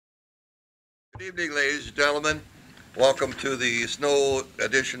Good evening, ladies and gentlemen. Welcome to the snow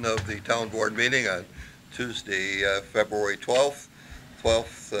edition of the town board meeting on Tuesday, February 12th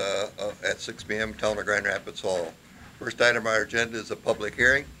at 6 p.m. Town of Grand Rapids Hall. First item on our agenda is a public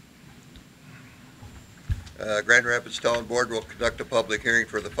hearing. Grand Rapids Town Board will conduct a public hearing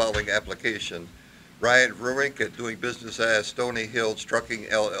for the following application. Ryan Vrumink, doing business as Stony Hills Trucking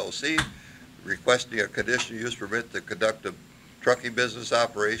LLC, requesting a conditional use permit to conduct a trucking business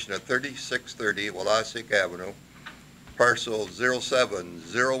operation at 3630 Walasik Avenue, parcel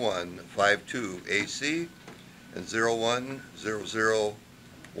 070152AC and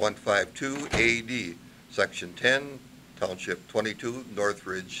 0100152AD, section 10, township 22,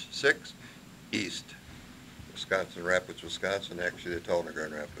 Northridge 6, east, Wisconsin Rapids, Wisconsin, actually the town of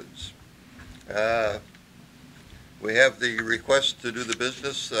Grand Rapids. We have the request to do the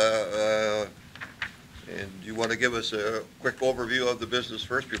business, and do you want to give us a quick overview of the business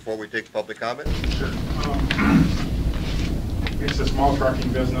first before we take public comment? Sure. It's a small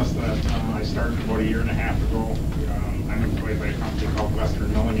trucking business that I started about 1.5 years ago. I'm employed by a company called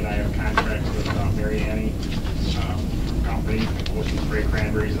Western Milling, and I have contracts with Mary Annie Company, Ocean Spray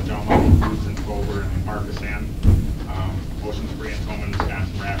Cranberries and Del Monte Foods and Clover and Marcus-Ann, Ocean Spray and Tillman,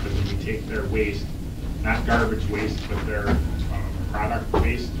 Wisconsin Rapids, and we take their waste, not garbage waste, but their product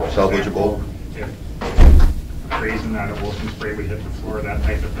waste. Salvageable. If raisin out of Ocean Spray would hit the floor, that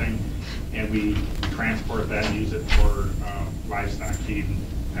type of thing, and we transport that and use it for livestock feed and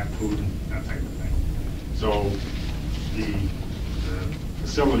pet food and that type of thing. So the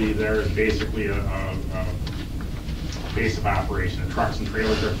facility there is basically a base of operation. The trucks and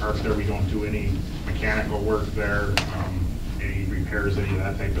trailers are parked there. We don't do any mechanical work there, any repairs, any of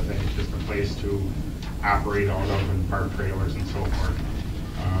that type of thing. It's just a place to operate all of and park trailers and so forth.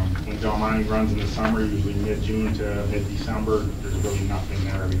 When Del Monte runs in the summer, usually mid-June to mid-December, there's really nothing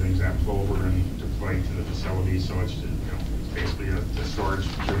there. Everything's at Clover and deployed to the facility, so it's just, it's basically a storage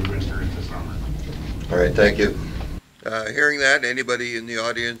through winter into summer. All right, thank you. Hearing that, anybody in the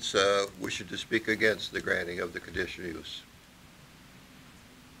audience wishing to speak against the granting of the conditional use?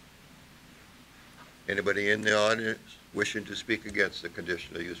 Anybody in the audience wishing to speak against the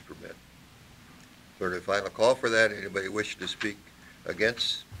conditional use permit? Sort of final call for that. Anybody wishing to speak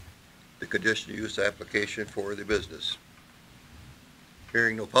against the conditional use application for the business?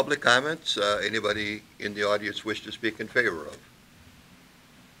 Hearing no public comments, anybody in the audience wish to speak in favor of?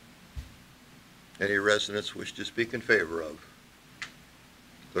 Any residents wish to speak in favor of?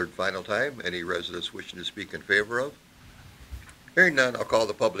 Third final time, any residents wishing to speak in favor of? Hearing none, I'll call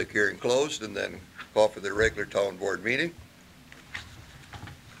the public hearing closed and then call for the regular town board meeting.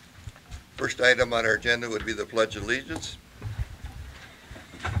 First item on our agenda would be the Pledge of Allegiance.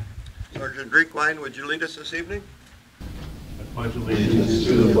 Sergeant Drinkwine, would you lead us this evening? I pledge allegiance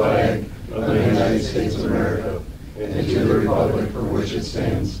to the flag of the United States of America and to the republic for which it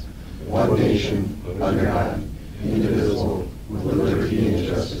stands, one nation, under God, indivisible, with liberty and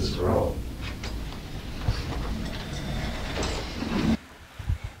justice for all.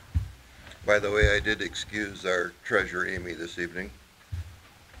 By the way, I did excuse our treasurer, Amy, this evening.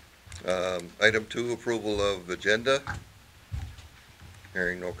 Item 2, approval of agenda.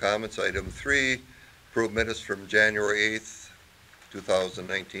 Hearing no comments. Item 3, approve minutes from January 8th,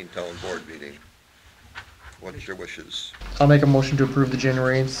 2019 town board meeting. What is your wishes? I'll make a motion to approve the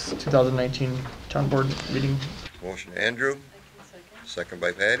January 8th, 2019 town board meeting. Motion Andrew. Second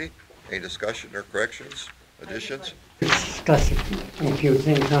by Patty. Any discussion or corrections, additions? Discuss a few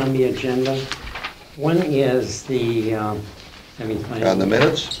things on the agenda. One is the, On the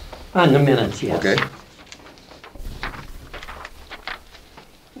minutes? On the minutes, yes. Okay.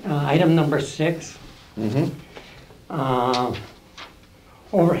 Item number 6.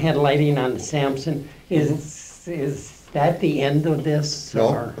 Overhead lighting on the Sampson. Is that the end of this? No,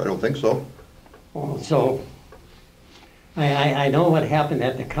 or? I don't think so. Oh, so I know what happened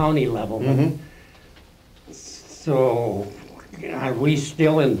at the county level. But so are we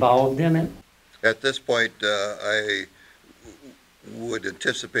still involved in it? At this point, I would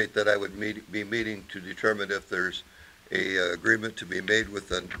anticipate that I would be meeting to determine if there's a agreement to be made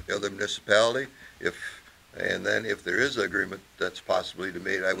with another municipality. And then if there is an agreement that's possibly to be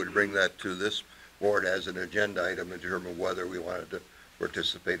made, I would bring that to this board as an agenda item to determine whether we wanted to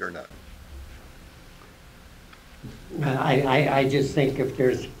participate or not. I just think if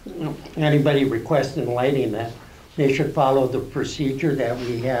there's anybody requesting lighting, that they should follow the procedure that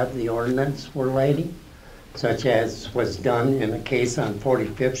we have, the ordinance for lighting, such as was done in a case on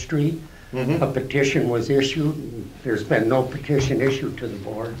 45th Street. A petition was issued. There's been no petition issued to the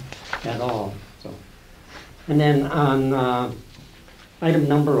board at all. So, and then on item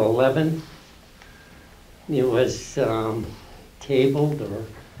number 11, it was tabled, or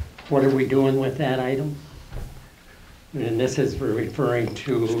what are we doing with that item? And this is referring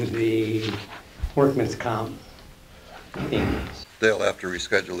to the workman's comp payments. They'll have to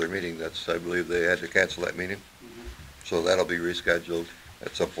reschedule their meeting. That's, I believe they had to cancel that meeting. So that'll be rescheduled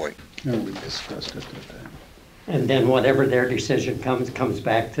at some point. Yeah, we discussed it at that time. And then whatever their decision comes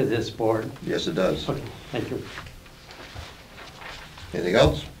back to this board. Yes, it does. Okay, thank you. Anything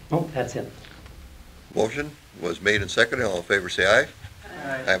else? Oh, that's it. Motion was made and seconded. All in favor, say aye.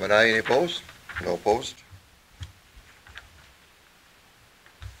 Aye. I have an aye. Any opposed? No opposed.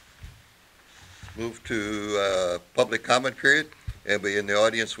 Move to public comment period. Anybody in the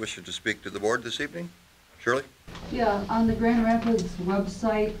audience wishing to speak to the board this evening? Shirley? Yeah, on the Grand Rapids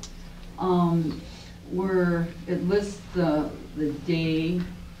website, where it lists the date,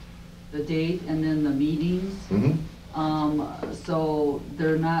 and then the meetings. Mm-hmm. So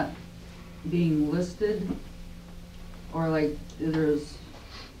they're not being listed, or like there's,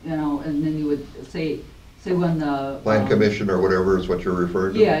 you know, and then you would say when the. Plan commission or whatever is what you're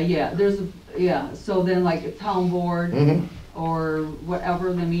referring to? Yeah, so then like town board. Mm-hmm. Or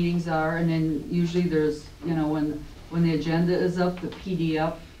whatever the meetings are, and then usually there's, you know, when the agenda is up, the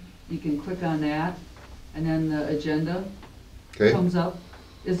PDF, you can click on that, and then the agenda Okay. comes up.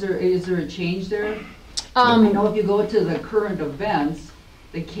 Is there a change there? I know if you go to the current events,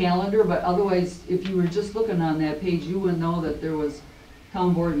 the calendar, but otherwise, if you were just looking on that page, you wouldn't know that there was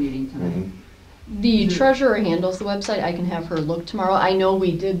town board meeting tonight. Mhm. The treasurer handles the website. I can have her look tomorrow. I know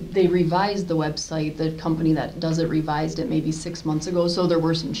they revised the website. The company that does it revised it maybe 6 months ago, so there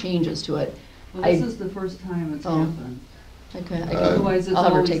were some changes to it. Well, this is the first time it's happened. Okay, Otherwise, it's I'll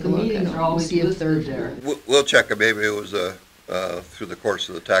have her always, take a the look. meetings are always See if they're listed there. We'll check it. Maybe it was through the course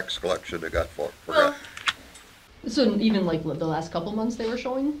of the tax collection that got forgot. So even like the last couple months they were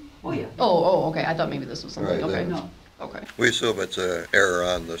showing? Oh, yeah. Oh, okay. I thought maybe this was something. Right, Okay. then. No. Okay. We assume it's an error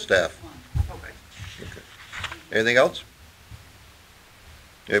on the staff. Okay. Anything else?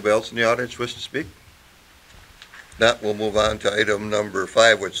 Anybody else in the audience wish to speak? Not, we'll move on to item number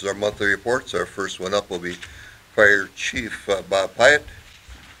 5, which is our monthly reports. Our first one up will be Fire Chief Bob Pyatt.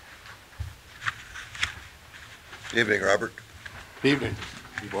 Evening, Robert. Evening,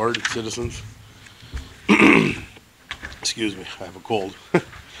 board, citizens. Excuse me, I have a cold.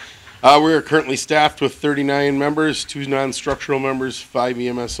 We are currently staffed with 39 members, 2 non-structural members, 5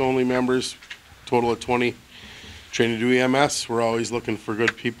 EMS only members, total of 20 trained to do EMS. We're always looking for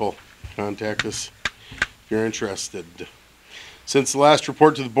good people. Contact us if you're interested. Since the last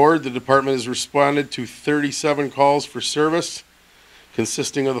report to the board, the department has responded to 37 calls for service,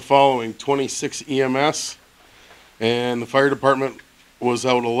 consisting of the following: 26 EMS, and the fire department was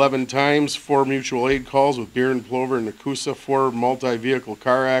out 11 times, 4 mutual aid calls with Beer Plover and Nakusa, 4 multi-vehicle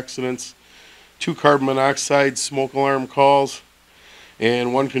car accidents, 2 carbon monoxide smoke alarm calls,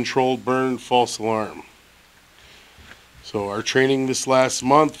 and 1 controlled burn false alarm. So our training this last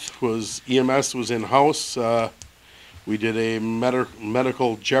month was EMS was in-house. We did a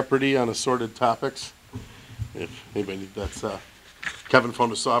medical jeopardy on assorted topics. If anybody, that's Kevin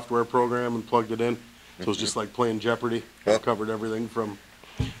found a software program and plugged it in. So it was just like playing Jeopardy. Yep. Covered everything from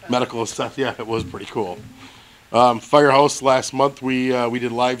medical stuff. Yeah, it was pretty cool. Firehouse last month we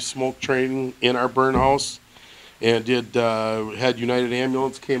did live smoke training in our burn house, and had United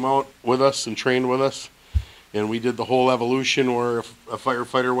Ambulance came out with us and trained with us, and we did the whole evolution where if a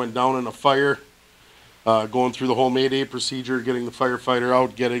firefighter went down in a fire, going through the whole Mayday procedure, getting the firefighter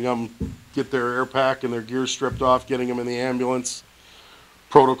out, getting them get their air pack and their gear stripped off, getting them in the ambulance.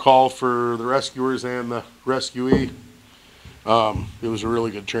 Protocol for the rescuers and the rescuee. It was a really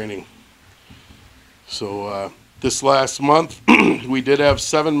good training. So this last month we did have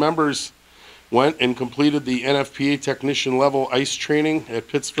 7 members went and completed the NFPA technician level ice training at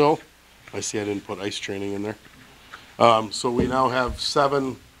Pittsville. I see I didn't put ice training in there. So we now have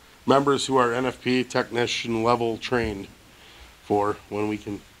 7 members who are NFPA technician level trained for when we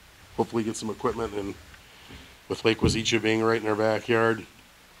can hopefully get some equipment, and with Lake Wazeecha being right in our backyard.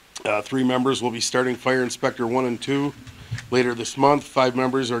 3 members will be starting Fire Inspector 1 and 2 later this month. 5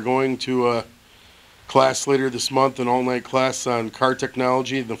 members are going to a class later this month, an all-night class on car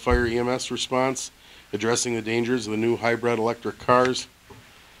technology and the fire EMS response, addressing the dangers of the new hybrid electric cars.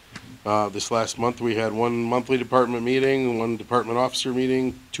 This last month we had 1 monthly department meeting, 1 department officer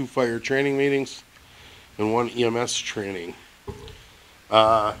meeting, 2 fire training meetings, and 1 EMS training.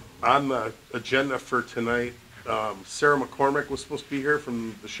 On the agenda for tonight, Sarah McCormick was supposed to be here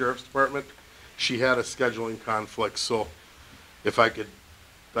from the Sheriff's Department. She had a scheduling conflict, so if I could,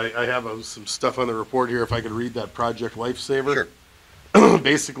 I have some stuff on the report here, if I could read that Project Lifesaver. Sure.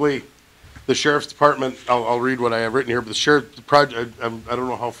 Basically, the sheriff's department, I'll read what I have written here, but the sheriff project, I don't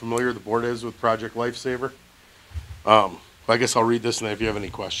know how familiar the board is with Project Lifesaver. I guess I'll read this, and if you have any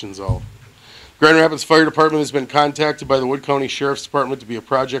questions, Grand Rapids Fire Department has been contacted by the Wood County Sheriff's Department to be a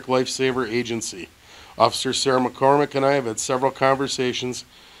Project Lifesaver agency. Officer Sarah McCormick and I have had several conversations,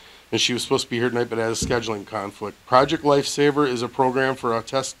 and she was supposed to be here tonight, but had a scheduling conflict. Project Lifesaver is a program for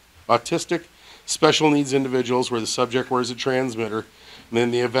autistic special needs individuals where the subject wears a transmitter, and in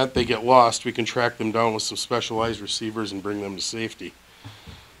the event they get lost, we can track them down with some specialized receivers and bring them to safety.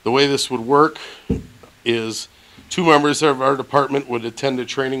 The way this would work is 2 members of our department would attend a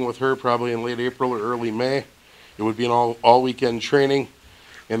training with her probably in late April or early May. It would be an all weekend training,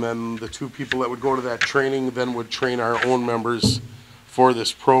 and then the 2 people that would go to that training then would train our own members for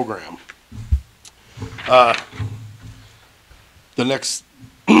this program. The next,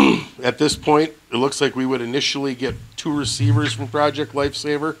 at this point, it looks like we would initially get 2 receivers from Project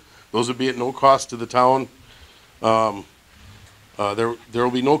Lifesaver. Those would be at no cost to the town. There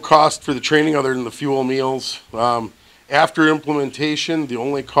will be no cost for the training other than the fuel, meals. After implementation, the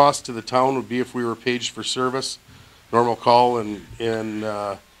only cost to the town would be if we were paged for service, normal call and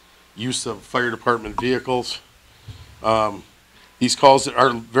use of fire department vehicles. These calls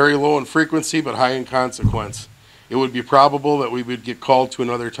are very low in frequency but high in consequence. It would be probable that we would get called to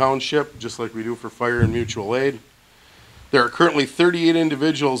another township, just like we do for fire and mutual aid. There are currently 38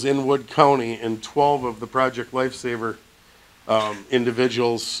 individuals in Wood County, and 12 of the Project Lifesaver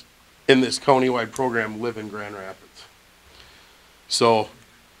individuals in this countywide program live in Grand Rapids. So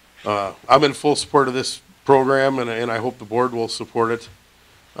I'm in full support of this program, and I hope the board will support it.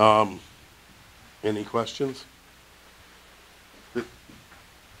 Any questions?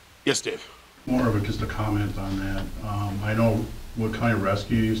 Yes, Dave. More of just a comment on that. I know Wood County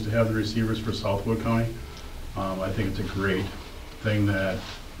Rescue used to have the receivers for South Wood County. I think it's a great thing that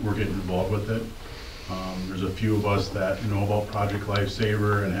we're getting involved with it. There's a few of us that know about Project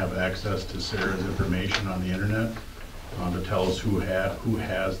Lifesaver and have access to Sarah's information on the internet to tell us who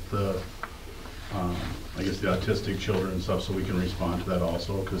has the, I guess, the autistic children and stuff, so we can respond to that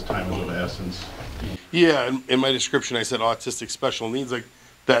also, because time is of essence. Yeah, in my description I said autistic special needs, like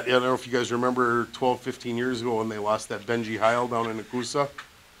that. I don't know if you guys remember 12, 15 years ago when they lost that Benji Heil down in Nakusa.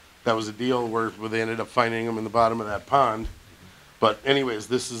 That was a deal where they ended up finding him in the bottom of that pond. But anyways,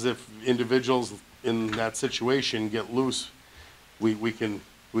 this is if individuals in that situation get loose, we can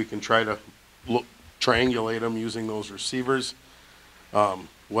try to triangulate them using those receivers.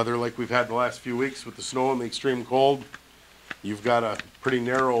 Weather like we've had the last few weeks with the snow and the extreme cold, you've got a pretty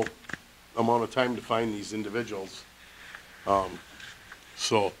narrow amount of time to find these individuals.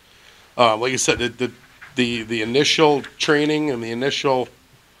 So like I said, the initial training and the initial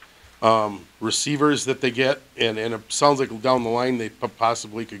receivers that they get, and it sounds like down the line they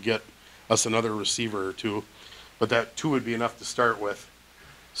possibly could get us another receiver or 2, but that 2 would be enough to start with.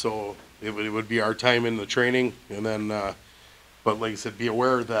 So it would be our time in the training, and then but like I said, be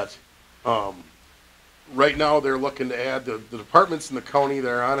aware that right now they're looking to add the departments in the county that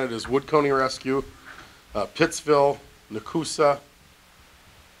are on it is Wood County Rescue, Pittsville, Nakusa,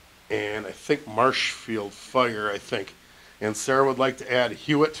 and I think Marshfield Fire, I think. And Sarah would like to add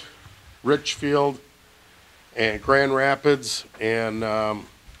Hewitt, Richfield, and Grand Rapids, and I'm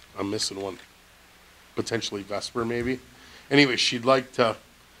missing one, potentially Vesper maybe. Anyway, she'd like to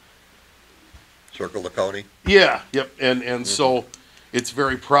Circle the county. Yeah, yep, and so it's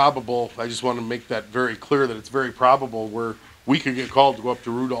very probable, I just want to make that very clear, that it's very probable where we could get called to go up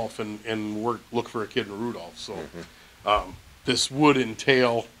to Rudolph and look for a kid in Rudolph. So this would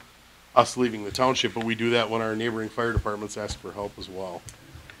entail us leaving the township, but we do that when our neighboring fire departments ask for help as well.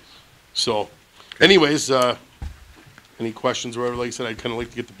 So anyways, any questions or whatever? Like I said, I'd kind of like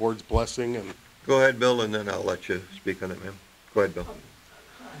to get the board's blessing. And Go ahead, Bill, and then I'll let you speak on it, ma'am. Go ahead, Bill.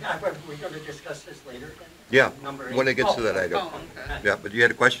 We're going to discuss this later then? Yeah, Number 8. when it gets to that item. Yeah, but you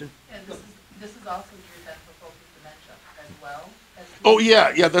had a question? And this is also your event for folks with dementia as well? oh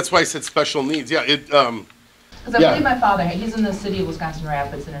yeah, that's why I said special needs. Yeah, it Because I believe my father, he's in the city of Wisconsin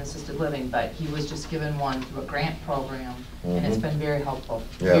Rapids in assisted living, but he was just given one through a grant program, and it's been very helpful.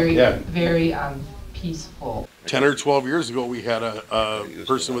 Yeah. Very peaceful. 10 or 12 years ago, we had a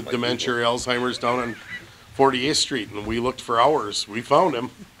person with dementia or Alzheimer's down on 48th Street, and we looked for hours. We found him,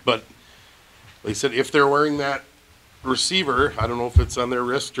 but they said if they're wearing that receiver, I don't know if it's on their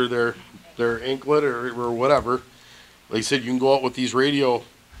wrist or their anklet or whatever, they said you can go out with these radio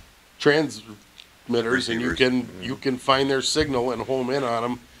transmitters and you can find their signal and home in on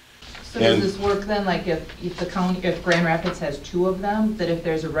them. So does this work then, like if Grand Rapids has 2 of them, that if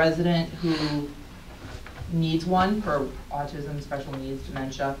there's a resident who needs one per autism, special needs,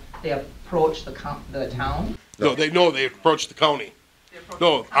 dementia, they approach the town. No, they approach the county.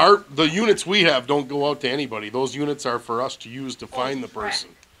 No, the units we have don't go out to anybody. Those units are for us to use to find the person,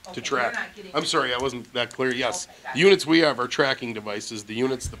 to Okay, track. they're not getting- I'm sorry, I wasn't that clear. Yes. Okay, gotcha. The units we have are tracking devices. The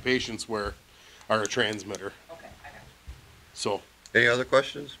units the patients wear are a transmitter. Okay, I got you. So, Any other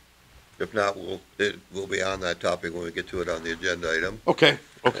questions? If not, we'll be on that topic when we get to it on the agenda item. okay.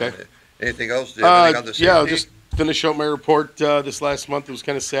 Anything else? Do you have anything on the Yeah, I'll safety? just finish out my report. This last month, it was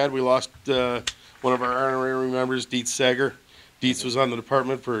kind of sad. We lost one of our honorary members, Dietz Sager. Dietz was on the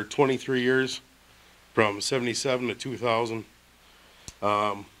department for 23 years, from 77 to 2000.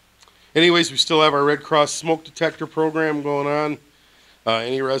 Anyways, we still have our Red Cross smoke detector program going on.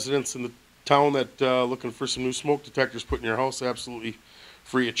 Any residents in the town that looking for some new smoke detectors put in your house, absolutely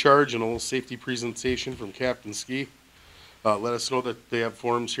free of charge, and a little safety presentation from Captain Ski. Let us know that they have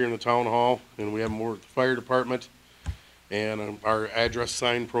forums here in the town hall, and we have more with the fire department. And our address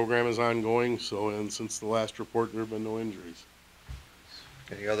sign program is ongoing, and since the last report, there have been no injuries.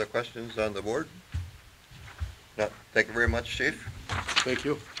 Any other questions on the board? No, thank you very much, Chief. Thank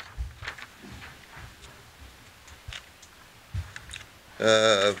you.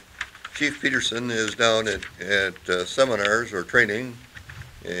 Chief Peterson is down at seminars or training,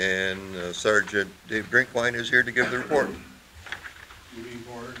 and Sergeant Dave Drinkwine is here to give the report. Evening,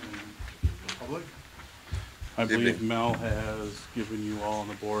 board and the public. I Evening. believe Mel has given you all on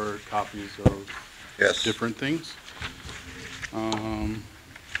the board copies of Yes. different things.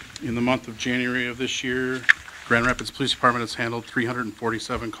 In the month of January of this year, Grand Rapids Police Department has handled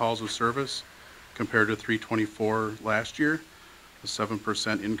 347 calls of service compared to 324 last year, a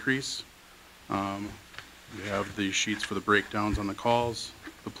 7% increase. We have the sheets for the breakdowns on the calls.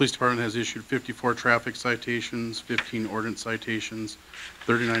 The police department has issued 54 traffic citations, 15 ordinance citations,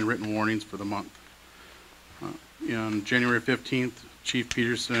 39 written warnings for the month. On January 15th, Chief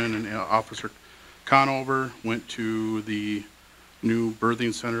Peterson and Officer Conover went to the new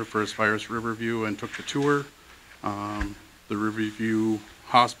birthing center for Aspirus Riverview and took the tour. The Riverview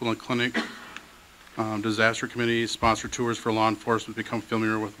Hospital and Clinic Disaster Committee sponsored tours for law enforcement to become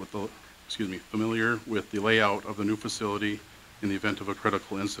familiar with the layout of the new facility in the event of a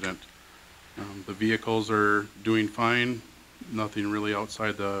critical incident. The vehicles are doing fine, nothing really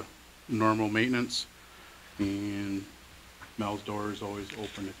outside the normal maintenance, and Mel's door is always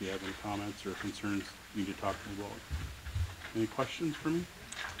open if you have any comments or concerns you need to talk to me about. Any questions for me?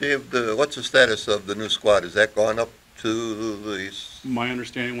 Dave, what's the status of the new squad? Has that gone up to the My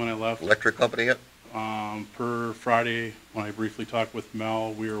understanding when I left, electric company yet? per Friday, when I briefly talked with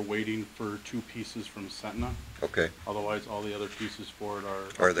Mel, we are waiting for 2 pieces from Sentinel. Okay, Otherwise, all the other pieces for it Are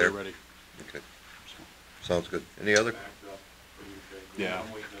are there? ready. okay. Sounds good. Any other? Yeah.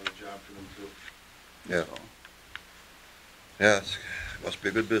 I'm waiting on a job for them too. Yeah. So, Yeah, must be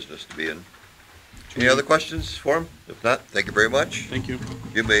a good business to be in. Any other questions for him? If not, thank you very much. Thank you.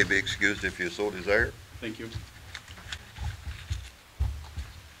 You may be excused if you so desire. Thank you.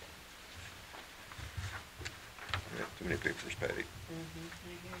 Yeah, too many papers, Patty.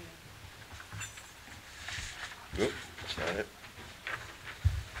 Nope, that's not it.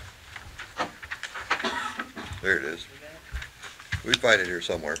 There it is. We find it here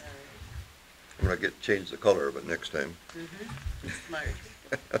somewhere. I'm gonna change the color of it next time. Smart.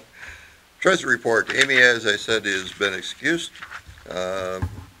 Treasury report. Amy, as I said, has been excused. I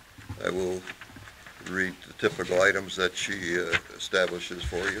will read the typical items that she establishes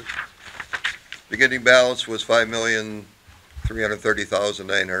for you. Beginning balance was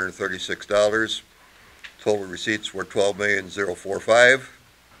 $5,330,936. Total receipts were $12,045,045,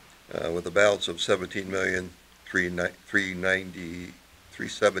 with a balance of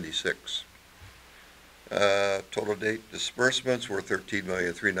 $17,376,376. Total date disbursements were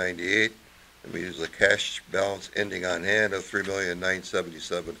 $13,398,000. That means the cash balance ending on hand of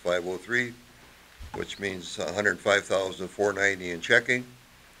 $3,977,503, which means $105,490 in checking,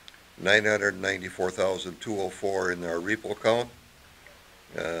 $994,204 in our repo account,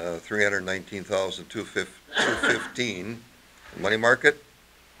 $319,215 in money market,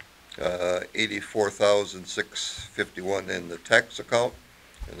 $84,651 in the tax account,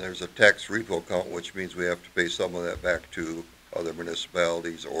 and there's a tax repo account, which means we have to pay some of that back to other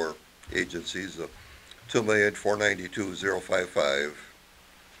municipalities or agencies of $2,492,055.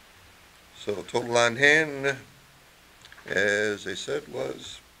 So total on hand, as I said,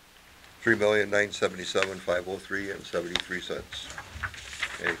 was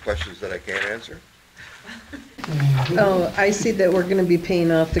 $3,977,503.73. Any questions that I can't answer? Oh, I see that we're gonna be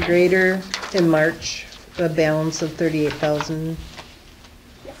paying off the grader in March, a balance of $38,000.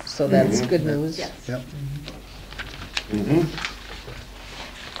 so that's good news. Yes. Yep.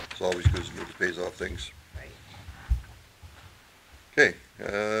 It's always good to pays off things. Okay,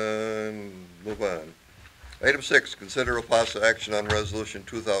 move on. Item 6, consider a possible action on resolution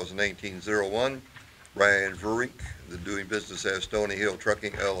 2019-01. Ryan Verink, the doing business as Stony Hill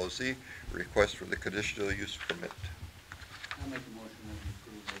Trucking LLC, request for the conditional use permit. I'll make a motion that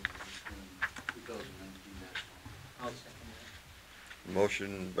we approve resolution 2019-01. I'll second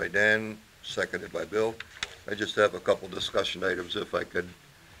Motion by Dan, seconded by Bill. I just have a couple discussion items, if I could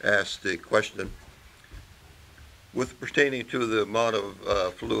ask the question. With pertaining to the amount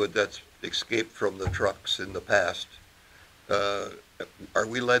of fluid that's escaped from the trucks in the past, are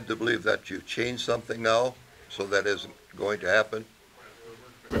we led to believe that you've changed something now, so that isn't going to happen?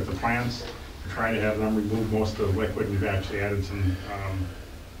 With the plants, try to have them remove most of the liquid. We've actually added some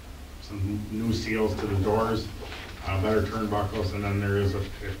new seals to the doors, better turnbuckles, and then if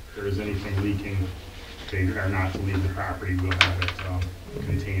there is anything leaking, they are not to leave the property. We'll have it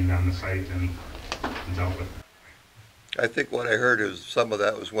contained on the site and dealt with. I think what I heard is some of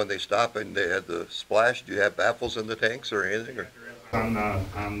that was when they stop and they had the splash. Do you have baffles in the tanks or anything? Or? In the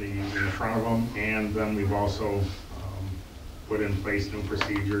front of them, and then we've also put in place new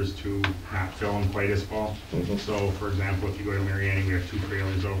procedures to not fill them quite as full. So, for example, if you go to Mariani, we have 2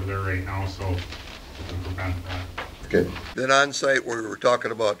 trailers over there right now, so to prevent that. Okay. Then on site, we were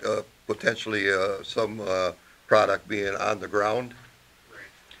talking about potentially some product being on the ground. Right.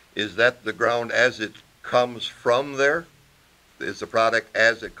 Is that the ground as it comes from there? Is the product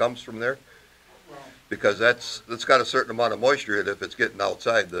as it comes from there? Because that's got a certain amount of moisture in it if it's getting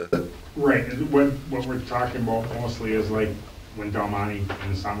outside the... Right, what we're talking about mostly is like when Del Monte in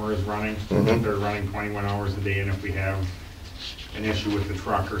the summer is running, they're running 21 hours a day, and if we have an issue with the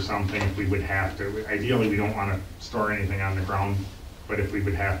truck or something, if we would have to, ideally we don't want to store anything on the ground, but if we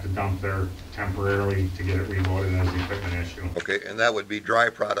would have to dump there temporarily to get it reloaded as an equipment issue. Okay, and that would be dry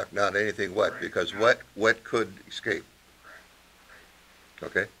product, not anything wet, because wet could escape.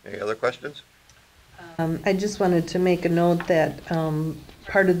 Okay, any other questions? I just wanted to make a note that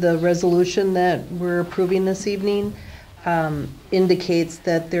part of the resolution that we're approving this evening indicates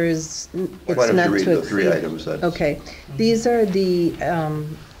that there is, it's Why don't not you read to the 3 exceed. items then? Okay, these are the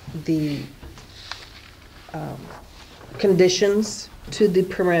conditions to the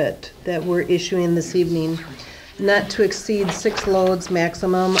permit that we're issuing this evening. Not to exceed 6 loads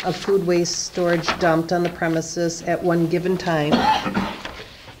maximum of food waste storage dumped on the premises at one given time.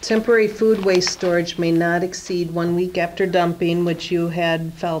 Temporary food waste storage may not exceed 1 week after dumping, which you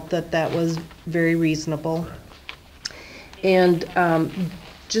had felt that was very reasonable. And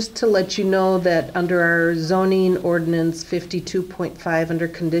just to let you know that under our zoning ordinance 52.5 under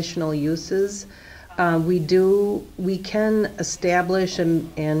conditional uses, we can establish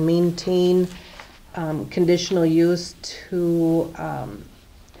and maintain conditional use to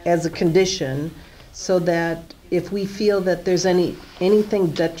as a condition, so that if we feel that there's anything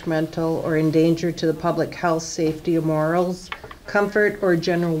detrimental or in danger to the public health, safety, or morals, comfort, or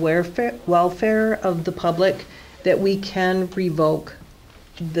general welfare of the public, that we can revoke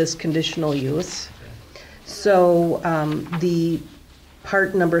this conditional use. So the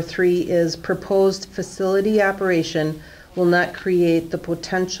part number 3 is proposed facility operation will not create the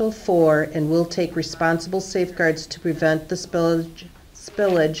potential for and will take responsible safeguards to prevent the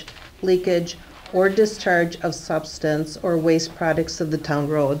spillage, leakage, or discharge of substance or waste products of the town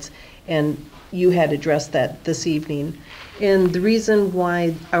roads. And you had addressed that this evening. And the reason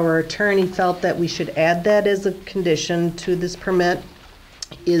why our attorney felt that we should add that as a condition to this permit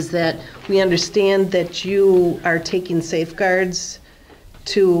is that we understand that you are taking safeguards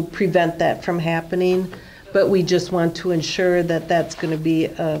to prevent that from happening, but we just want to ensure that that's going to be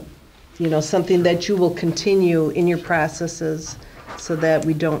something that you will continue in your processes, so that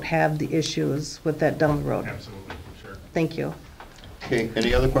we don't have the issues with that down the road. Absolutely, sure. Thank you. Okay,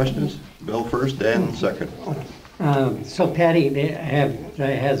 any other questions? Bill first, Dan second. So Patty,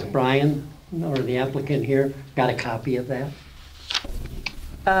 has Brian or the applicant here got a copy of that?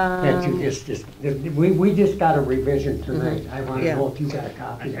 That you we just got a revision tonight. I want to know if you got a I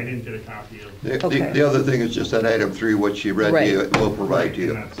copy. didn't get a copy of The, Okay. the other thing is just that item 3, what she read, Right. we'll provide to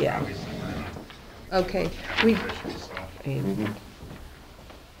you. That's Yeah. obviously Okay. We,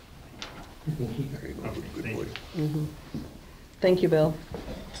 Very good boy. thank you, Bill.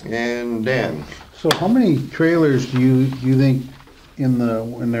 And Dan, So how many trailers do you think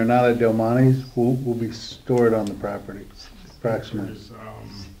when they're not at Del Monte's will be stored on the property approximately?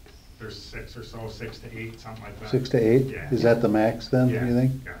 There's 6 or so, 6 to 8, something like that. 6 to 8? Yeah. Is that the max then, Yeah, you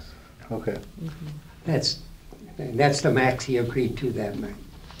think? yes. Yeah. Okay. That's the max he agreed to that night.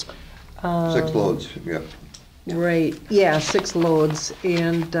 6 loads, yeah. Right, yeah, 6 loads,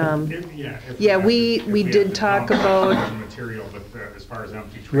 and, If yeah, have we to- if have did to talk dump about, Material, but as far as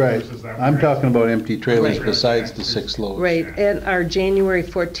empty Right. trailers, is that? I'm what- talking about empty trailers Right. besides the 6 loads. right, at our January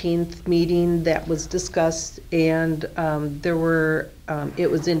 14th meeting, that was discussed, and there were, it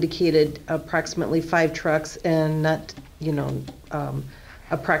was indicated approximately 5 trucks and not,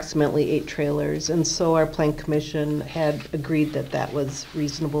 approximately 8 trailers. And so our plan commission had agreed that that was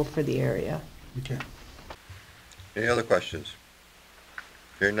reasonable for the area. Okay. Any other questions?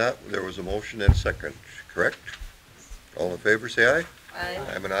 Hearing not, there was a motion and a second, correct? All in favor, say aye. Aye.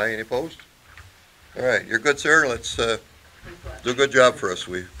 I'm an aye, any opposed? All right, you're good, sir, let's do a good job for us,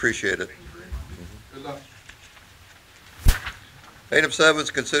 we appreciate it. Good luck. Item 7 is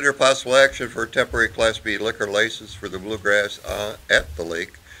consider possible action for a temporary Class B liquor license for the Bluegrass at the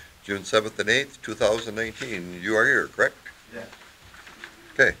Lake, June 7th and 8th, 2019. You are here, correct? Yes.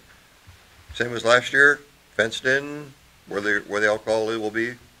 Okay. Same as last year, fenced in, where the alcohol will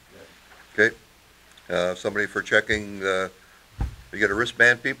be? Okay. Somebody for checking, you get a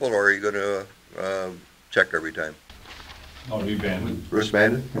wristband, people, or are you gonna check every time? I'll be banned.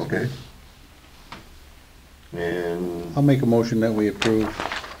 Wristband, okay. And I'll make a motion that we approve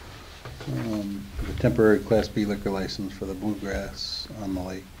the temporary Class B liquor license for the Bluegrass on the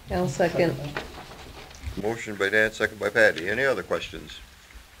Lake. I'll second. motion by Dan, second by Patty. Any other questions?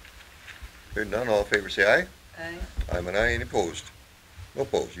 Hearing none, all in favor say aye. Aye. I'm an aye, any opposed? No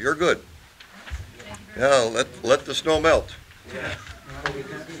opposed, you're good. Now, let the snow melt. Yeah. We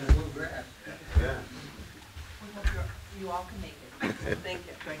got some bluegrass. Yeah. We hope you all can make it. Thank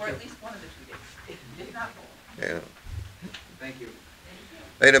you. Or at least one of the 2 days, if not both. Yeah. Thank you.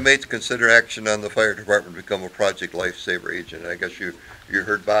 Item 8, consider action on the fire department to become a project lifesaver agent. I guess you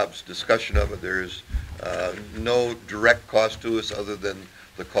heard Bob's discussion of it. There's no direct cost to us other than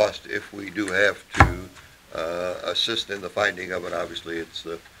the cost if we do have to assist in the finding of it. Obviously, it's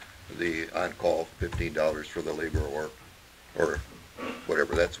the on-call $15 for the labor or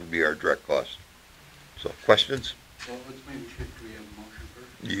whatever. That would be our direct cost. So, questions? Well, let's maybe should we have a motion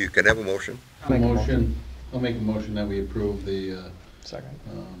first? You can have a motion. I'll make a motion that we approve the Second.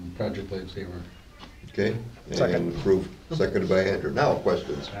 Project Lifesaver. Okay. Second. And approved, seconded by Andrew. Now,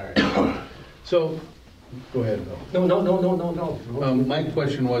 questions? All right. So, go ahead, Bill. No. My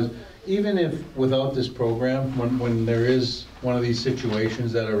question was, even if without this program, when there is one of these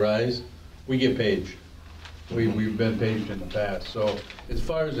situations that arise, we get paged. We've been paged in the past. So as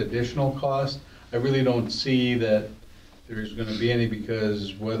far as additional cost, I really don't see that there's gonna be any,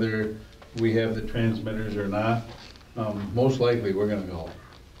 because whether we have the transmitters or not, most likely we're gonna go.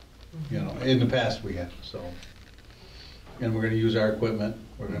 You know, in the past we have, so. And we're gonna use our equipment,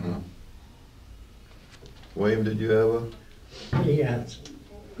 we're gonna. William, did you have a? Yes.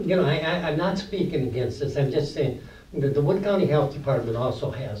 I'm not speaking against this, I'm just saying, the Wood County Health Department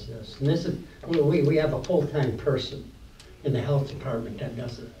also has this. And this is, we have a full-time person in the health department that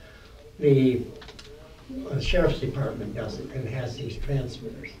does it. The sheriff's department does it and has these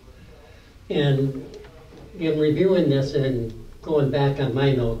transmitters. And in reviewing this and going back on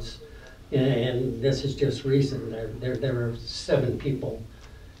my notes, and this is just recent, there are 7 people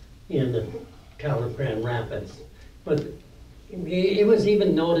in the town of Grand Rapids. But it was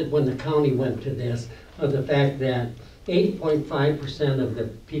even noted when the county went to this, of the fact that 8.5% of the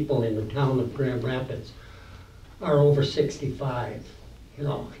people in the town of Grand Rapids are over 65. You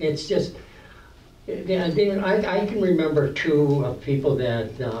know, it's just, I can remember 2 of people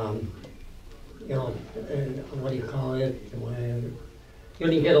that, what do you call it?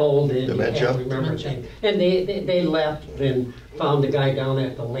 When you get old and you Dementia. can't remember things. And they left and found the guy down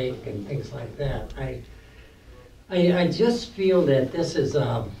at the lake and things like that. I just feel that this is,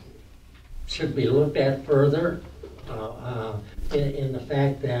 should be looked at further, in the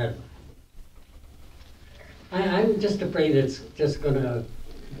fact that I'm just afraid it's just gonna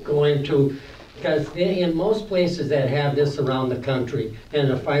go into, because in most places that have this around the country, and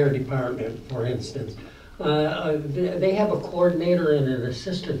the fire department, for instance, they have a coordinator and an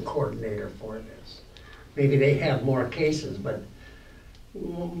assistant coordinator for this. Maybe they have more cases, but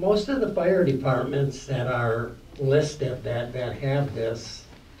most of the fire departments that are listed that have this,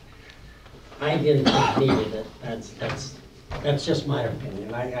 I didn't think needed it. That's just my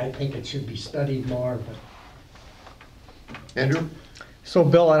opinion. I think it should be studied more, but. Andrew? So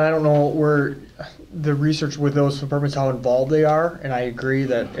Bill, and I don't know where the research with those departments, how involved they are, and I agree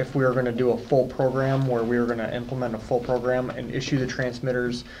that if we were gonna do a full program where we were gonna implement a full program and issue the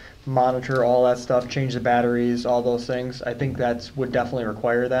transmitters, monitor all that stuff, change the batteries, all those things, I think that's, would definitely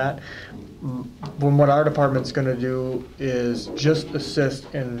require that. When what our department's gonna do is just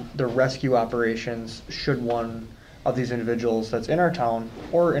assist in the rescue operations should one of these individuals that's in our town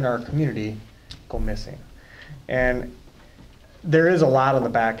or in our community go missing. And there is a lot on the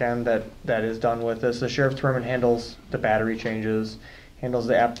back end that is done with this. The sheriff's department handles the battery changes, handles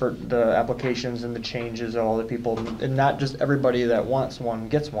the applications and the changes of all the people, and not just everybody that wants one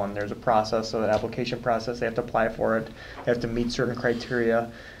gets one. There's a process, so the application process, they have to apply for it, they have to meet certain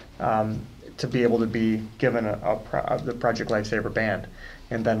criteria to be able to be given the Project Lifesaver band.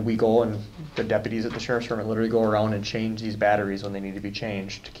 And then we go, and the deputies at the sheriff's department literally go around and change these batteries when they need to be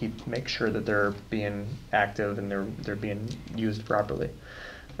changed to make sure that they're being active and they're being used properly.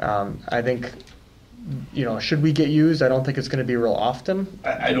 I think, you know, should we get used? I don't think it's going to be real often.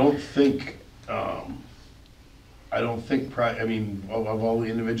 I don't think, I mean, of all the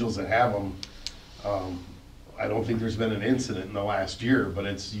individuals that have them, I don't think there's been an incident in the last year, but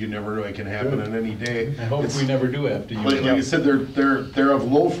you never know, it can happen on any day. I hope we never do have to use Like I said, they're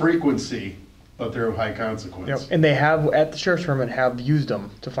of low frequency, but they're of high consequence. Yep. And they have, at the sheriff's department, have used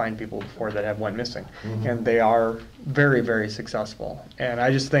them to find people before that have went missing. And they are very, very successful. And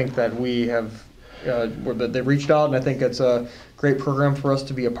I just think that we have, they reached out, and I think it's a great program for us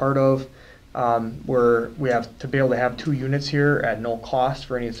to be a part of. Where we have to be able to have 2 units here at no cost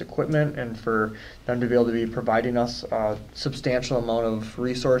for any of this equipment, and for them to be able to be providing us a substantial amount of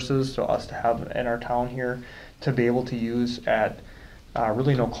resources to us to have in our town here to be able to use at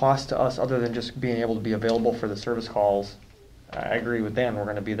really no cost to us other than just being able to be available for the service calls. I agree with Dan, we're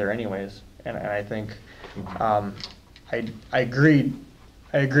going to be there anyways, and I think I agree,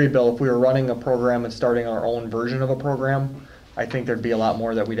 Bill, if we were running a program and starting our own version of a program, I think there'd be a lot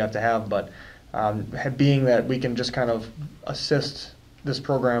more that we'd have to have, but being that we can just kind of assist this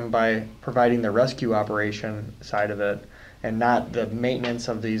program by providing the rescue operation side of it and not the maintenance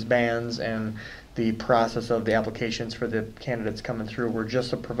of these bands and the process of the applications for the candidates coming through, we're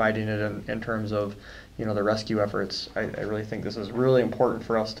just providing it in terms of, you know, the rescue efforts. I really think this is really important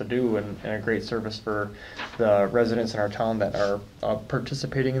for us to do, and a great service for the residents in our town that are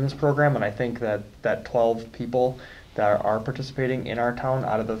participating in this program. And I think that 12 people that are participating in our town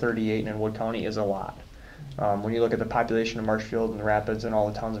out of the 38 in Wood County is a lot. When you look at the population of Marshfield and the Rapids and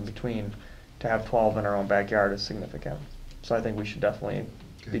all the towns in between, to have 12 in our own backyard is significant. So I think we should definitely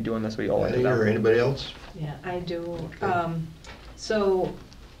be doing this. We owe it to them. Or anybody else? Yeah, I do. So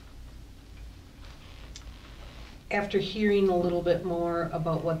after hearing a little bit more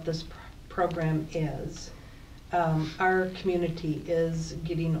about what this program is, our community is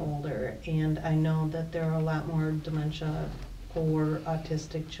getting older, and I know that there are a lot more dementia or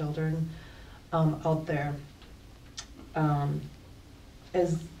autistic children out there.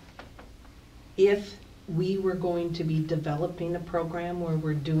 As if we were going to be developing a program where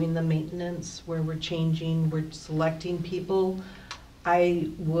we're doing the maintenance, where we're changing, we're selecting people, I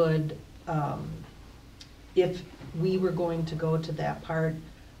would, if we were going to go to that part,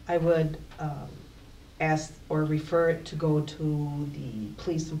 I would ask or refer it to go to the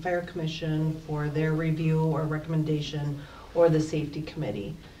Police and Fire Commission for their review or recommendation, or the Safety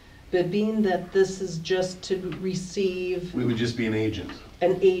Committee. But being that this is just to receive We would just be an agent.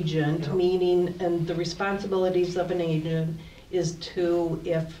 an agent, meaning, and the responsibilities of an agent is to,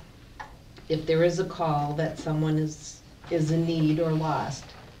 if there is a call that someone is in need or lost,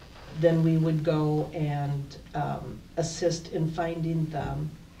 then we would go and assist in finding them.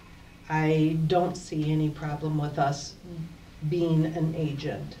 I don't see any problem with us being an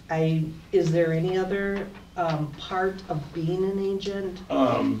agent. Is there any other part of being an agent?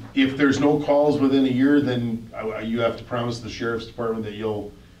 If there's no calls within a year, then you have to promise the sheriff's department that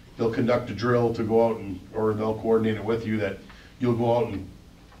they'll conduct a drill to go out or they'll coordinate it with you, that you'll go out and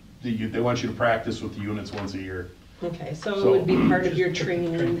they want you to practice with the units once a year. Okay, so it would be part of your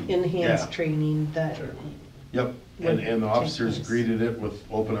training, enhanced training that. Yep, and the officers greeted it with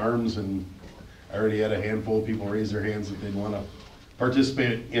open arms, and I already had a handful of people raise their hands that they'd want to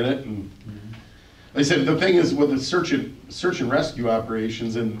participate in it. And like I said, the thing is with the search and rescue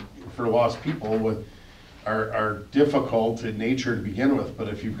operations and for lost people are difficult in nature to begin with. But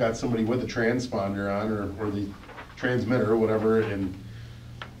if you've got somebody with a transponder on or the transmitter or whatever, and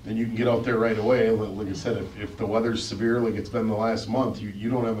then you can get out there right away. Like I said, if the weather's severe, like it's been the last month, you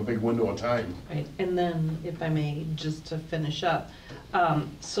don't have a big window of time. Right, and then, if I may, just to finish up,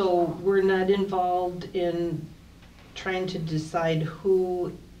 so we're not involved in trying to decide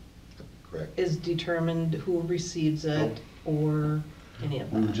who Correct. is determined, who receives Nope. it, or any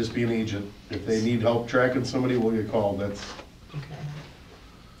of We would that? just be an agent. If they need help tracking somebody, we'll get called. That's, Okay.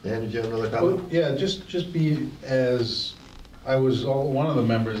 Dan, did you have another Well, comment? yeah, just be as, I was one of the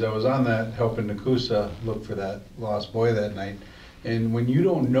members that was on that, helping Nakusa look for that lost boy that night. And when you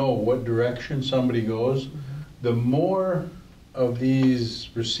don't know what direction somebody goes, the more of these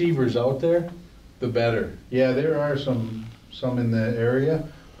receivers out there, the better. Yeah, there are some in the area,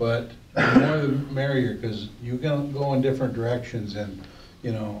 but the more the merrier, because you can go in different directions and,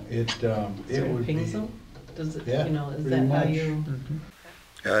 you know, it would be. Pings them? Does it, Yeah, you know, is pretty that how much. you?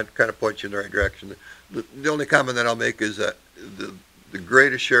 Yeah, it kind of points you in the right direction. The only comment that I'll make is that the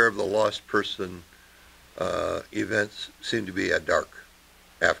greatest share of the lost person events seem to be at dark,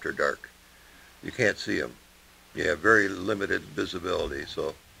 after dark. You can't see them. You have very limited visibility,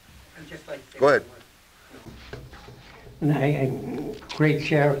 so. Go ahead. And great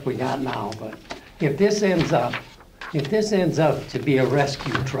sheriff we got now, but if this ends up to be a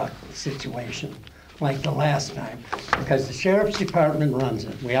rescue truck situation, like the last time, because the sheriff's department runs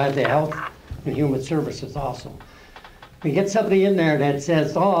it, we have the health and human services also. We get somebody in there that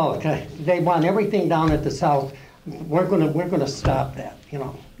says, oh, okay, they want everything down at the south, we're gonna stop that, you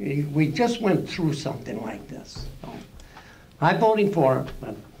know. We just went through something like this. So, I'm voting for it,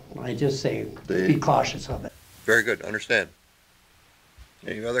 but I just say, be cautious of it. Very good, understand.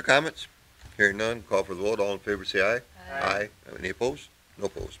 Any other comments? Hearing none, call for the vote. All in favor, say aye. Aye. Any opposed? No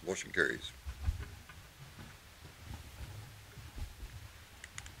opposed. Motion carries.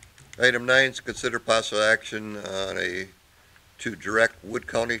 Item 9 is consider possible action on to direct Wood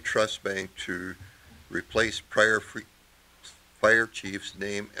County Trust Bank to replace prior fire chief's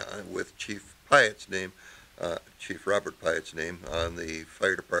name with Chief Pyatt's name, Chief Robert Pyatt's name on the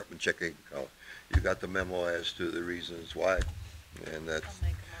fire department checking account. You got the memo as to the reasons why, and that's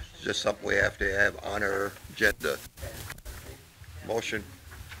just something we have to have on our agenda. Motion.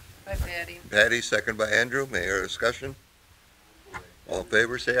 By Patty. Patty, second by Andrew. May I hear a discussion? All in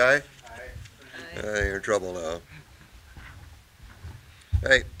favor, say aye. You're in trouble now. All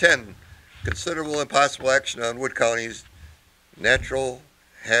right, 10, considerable and possible action on Wood County's Natural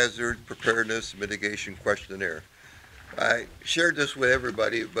Hazard Preparedness Mitigation Questionnaire. I shared this with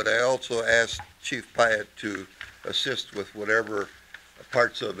everybody, but I also asked Chief Pyatt to assist with whatever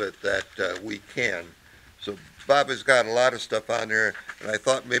parts of it that we can. So Bob has got a lot of stuff on there, and I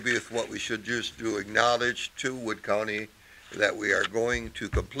thought maybe with what we should just do, acknowledge to Wood County that we are going to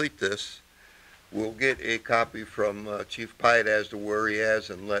complete this. We'll get a copy from Chief Pyatt as to where he has,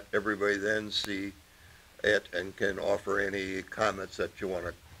 and let everybody then see it and can offer any comments that you want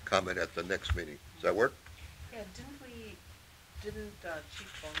to comment at the next meeting. Does that work? Yeah, didn't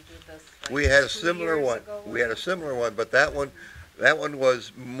Chief Bone do this like We had a 2 similar years one. ago? We had a similar one, but that one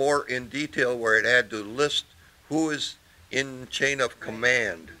was more in detail, where it had to list who is in chain of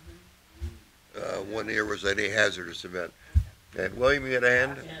command when there was any hazardous event. And William, you had a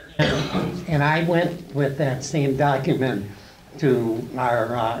hand? And I went with that same document to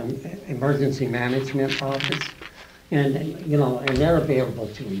our emergency management office. And, you know, and they're available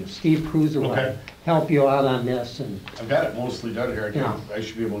to you. Steve Cruiser will Okay. help you out on this, and, I've got it mostly done here. Yeah. I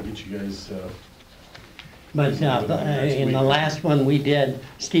should be able to get you guys, but in the last one we did,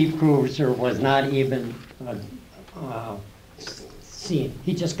 Steve Cruiser was not even seen.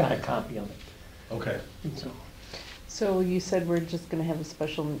 He just got a copy of it. okay. And so, So you said we're just gonna have a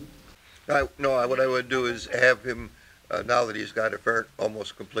special, No, what I would do is have him, now that he's got it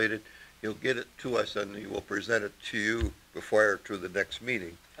almost completed, he'll get it to us and he will present it to you before to the next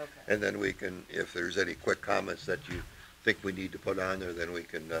meeting. Okay. And then we can, if there's any quick comments that you think we need to put on there, then we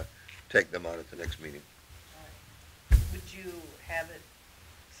can take them on at the next meeting. Would you have it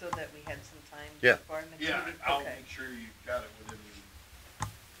so that we had some time Yeah. before the Yeah, meeting? I'll Okay. make sure you got it within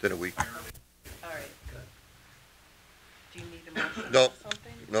Then a week. All right. Do you need a motion No, or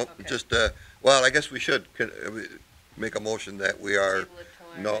something? Nope, Okay. just, well, I guess we should make a motion that we are, Table it till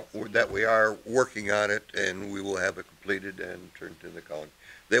our no, next meeting. that we are working on it and we will have it completed and turned in the county.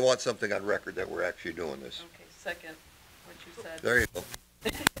 They want something on record that we're actually doing this. Okay, second, what you said. There you go.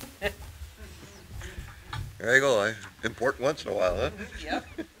 There you go, important once in a while, huh? Yep.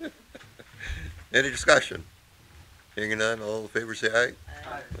 Any discussion? Hearing none, all in favor say aye.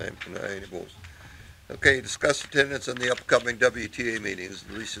 Aye. Aye, any opposed? Okay, discuss attendance on the upcoming WTA meetings.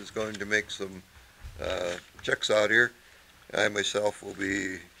 Lisa's going to make some checks out here. I myself will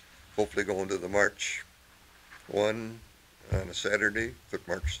be hopefully going to the March 1 on a Saturday,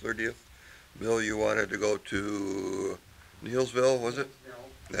 March 30th. Bill, you wanted to go to Neilsville, was it?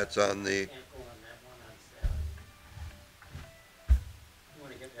 That's on the,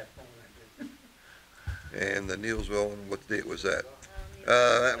 and the Neilsville, and what date was that?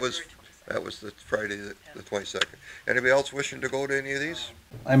 That was the Friday, the 22nd. Anybody else wishing to go to any of these?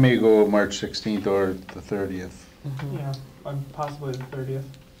 I may go March 16th or the 30th. Yeah, possibly the 30th.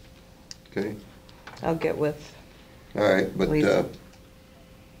 Okay, I'll get with, all right, but, Lisa.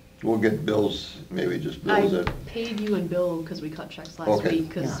 we'll get bills, maybe just I bills that, paid you and Bill because we cut checks last Okay. week,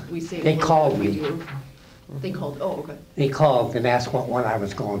 because we saved. They more called than we me. do. They called, oh, okay. They called and asked what one I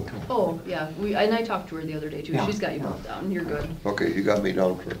was going to. Oh, yeah, and I talked to her the other day too. Yeah. She's got you both down. You're good. okay, you got me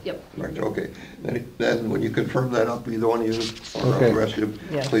down for Yep. March, okay. Then when you confirm that up, either one of you or Okay. the rest of you,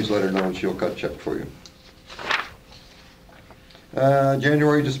 Yeah. please let her know and she'll cut check for you.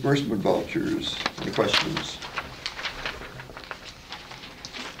 January disbursement vouchers, any questions?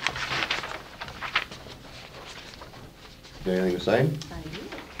 Anything to sign? I do.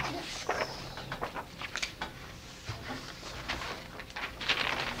 Yes.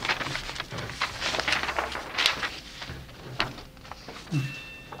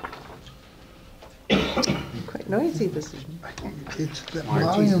 quite noisy this evening. It's, the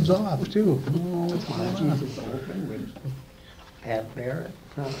volume's off too. Margie's is open with Pat Barrett.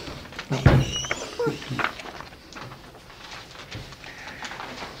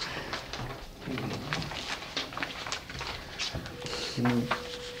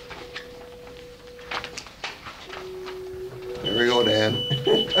 There we go, Dan.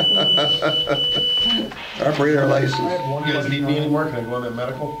 Operator license. You guys need me anymore? Can I go on that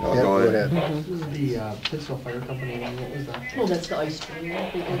medical? No, go ahead. This is the Pittsville Fire Company one. What was that? Oh, that's the ice cream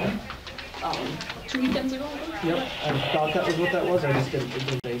that they did, 2 weekends ago. Yep, I thought that was what that was. I just didn't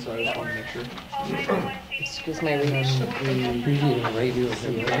think they, so I just wanted to make sure. Excuse my And reach. then We need a radio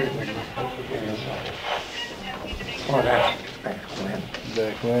and everything. Oh, that's back when.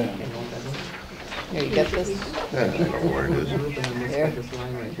 Back when? Here, you got this? Yeah, I don't know where it is. There.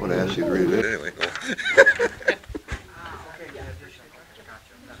 I'm gonna ask you to read it anyway.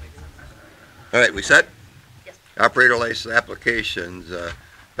 All right, we set? Yes. Operator license applications,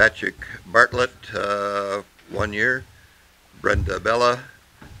 Patrick Bartlett, 1 year, Brenda Bella,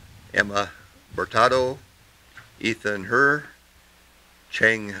 Emma Bertado, Ethan Herr,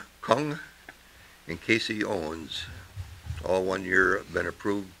 Chang Kung, and Casey Owens. All 1 year been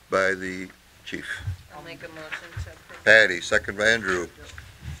approved by the chief. I'll make a motion to approve. Patty, second by Andrew.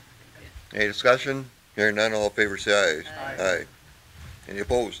 Any discussion? Hearing none, all in favor say aye. Aye. Any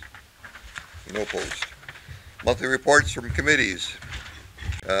opposed? No opposed. Monthly reports from committees.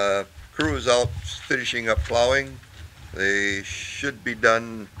 Crew is out finishing up plowing. They should be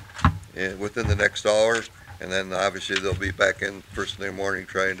done within the next hour, and then obviously they'll be back in first thing in the morning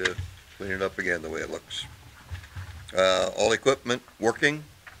trying to clean it up again the way it looks. All equipment working.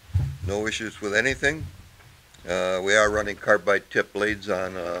 No issues with anything. We are running carbide tip blades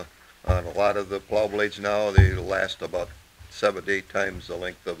on a lot of the plow blades now. They last about 7 to 8 times the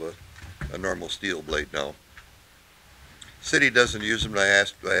length of a normal steel blade now. City doesn't use them. I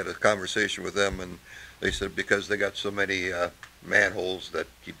had a conversation with them, and they said because they got so many manholes that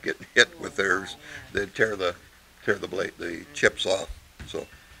keep getting hit with theirs, they tear the blade, the chips off. So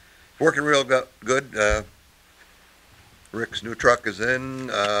working real good. Rick's new truck is in.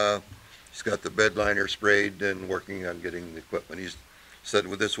 He's got the bed liner sprayed and working on getting the equipment. He's said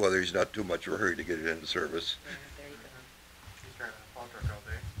with this weather, he's not too much of a hurry to get it into service. There you go. He's driving a plow truck all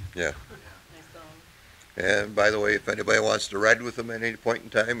day. Yeah. Nice going. And by the way, if anybody wants to ride with him at any point in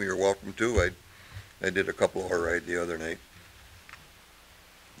time, you're welcome to. I did a couple-hour ride the other night.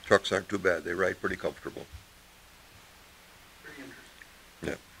 The trucks aren't too bad. They ride pretty comfortable. Pretty interesting.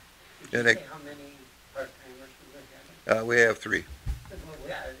 Yeah. Did And you they- say how many part-timers we have? We have 3.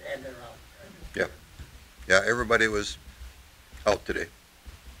 And they're out. Yeah, everybody was out today.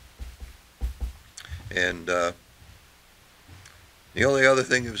 And the only other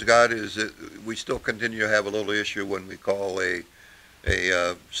thing we've got is that we still continue to have a little issue when we call a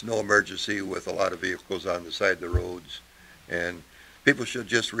snow emergency with a lot of vehicles on the side of the roads. And people should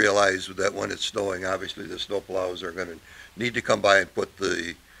just realize that when it's snowing, obviously the snow plows are going to need to come by and put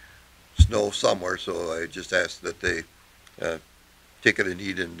the snow somewhere. So I just ask that they take it in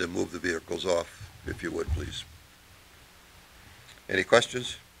heed and move the vehicles off, if you would, please. Any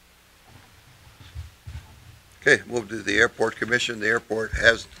questions? Okay, move to the airport commission. The airport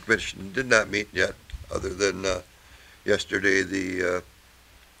commission did not meet yet, other than yesterday the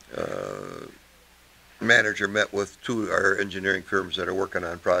manager met with 2 of our engineering firms that are working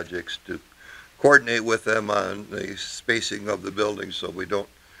on projects to coordinate with them on the spacing of the buildings so we don't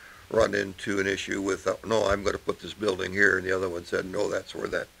run into an issue with, no, I'm going to put this building here, and the other one said, no, that's where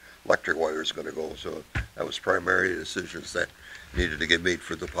that electric wire is going to go. So that was primarily decisions that needed to get made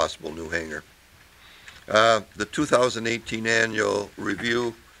for the possible new hangar. The 2018 annual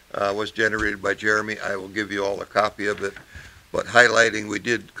review was generated by Jeremy. I will give you all a copy of it, but highlighting, we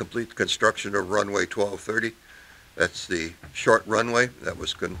did complete the construction of runway 1230. That's the short runway that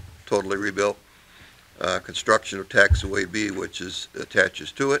was totally rebuilt. Construction of taxiway B, which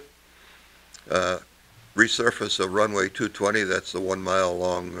attaches to it. Resurface of runway 220, that's the 1 mile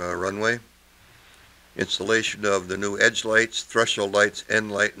long runway. Installation of the new edge lights, threshold lights,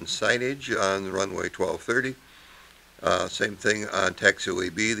 end light, and signage on runway 1230. Same thing on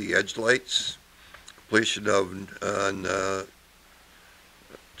taxiway B, the edge lights. Completion of on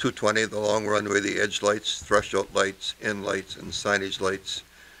 220, the long runway, the edge lights, threshold lights, end lights, and signage lights.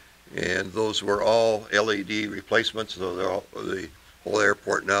 And those were all LED replacements, so the whole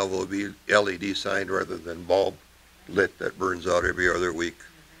airport now will be LED signed rather than bulb lit that burns out every other week.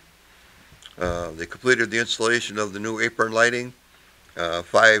 They completed the installation of the new apron lighting.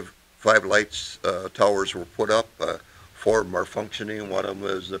 Five lights towers were put up. 4 of them are functioning. One of them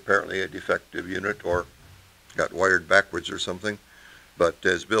is apparently a defective unit or got wired backwards or something. But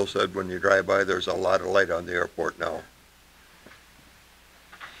as Bill said, when you drive by, there's a lot of light on the airport now.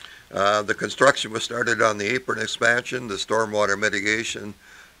 The construction was started on the apron expansion, the stormwater mitigation,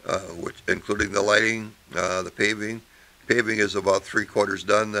 which including the lighting, the paving. Paving is about 3/4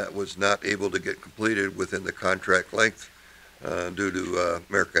 done. That was not able to get completed within the contract length due to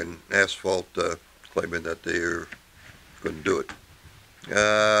American Asphalt claiming that they couldn't do it.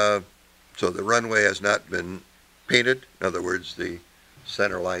 So the runway has not been painted. In other words, the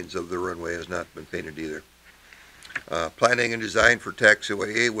center lines of the runway has not been painted either. Planning and design for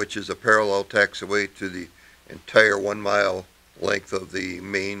taxiway A, which is a parallel taxiway to the entire 1 mile length of the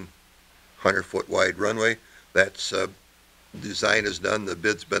main 100-foot wide runway. That's design is done, the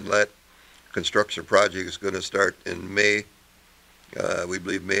bid's been let. Construction project is going to start in May, we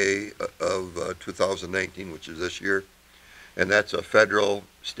believe May of 2019, which is this year. And that's a federal,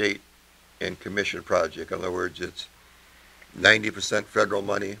 state, and commission project. In other words, it's 90% federal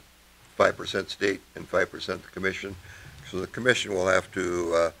money, 5% state, and 5% the commission. So the commission will have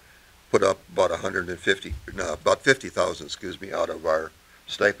to put up about about 50,000, excuse me, out of our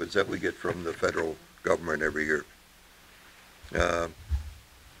stipends that we get from the federal government every year. And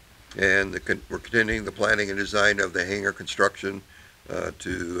we're continuing the planning and design of the hangar construction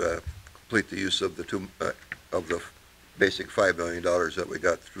to complete the use of the basic $5 million that we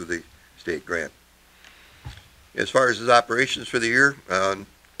got through the state grant. As far as his operations for the year,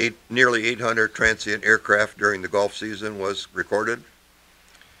 nearly 800 transient aircraft during the Gulf season was recorded.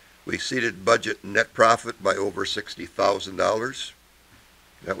 We exceeded budget net profit by over $60,000.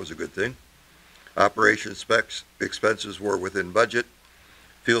 That was a good thing. Operation expenses were within budget.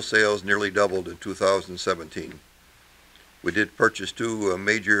 Fuel sales nearly doubled in 2017. We did purchase 2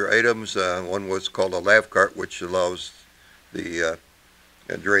 major items. One was called a lav cart, which allows the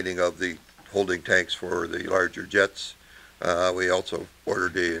draining of the holding tanks for the larger jets. We also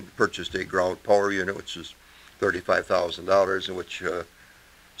purchased a ground power unit, which is $35,000, and which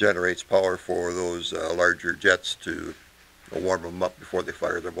generates power for those larger jets to warm them up before they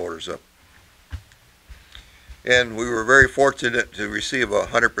fire their motors up. And we were very fortunate to receive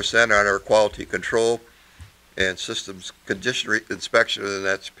 100% on our quality control and systems condition inspection, and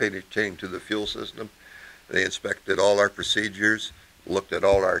that's pertaining to the fuel system. They inspected all our procedures, looked at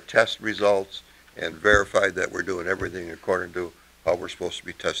all our test results, and verified that we're doing everything according to how we're supposed to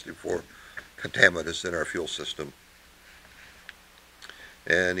be testing for contaminants in our fuel system.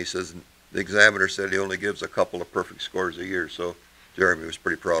 And he says, the examiner said he only gives a couple of perfect scores a year, so Jeremy was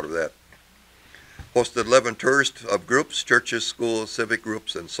pretty proud of that. Hosted 11 tours of groups, churches, schools, civic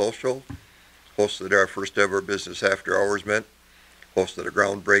groups, and social. Hosted our first ever business after hours event. Hosted a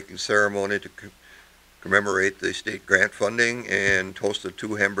groundbreaking ceremony to commemorate the state grant funding, and hosted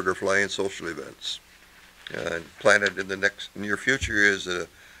 2 hamburger fly-in social events. And planned in the near future is a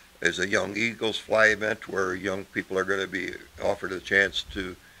Young Eagles fly event where young people are going to be offered a chance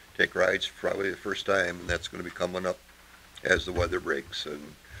to take rides for probably the first time, and that's going to be coming up as the weather breaks.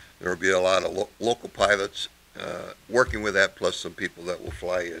 And there will be a lot of local pilots working with that, plus some people that will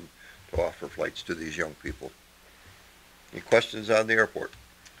fly in to offer flights to these young people. Any questions on the airport?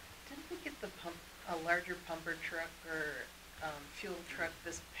 Didn't we get a larger pumper truck or fuel truck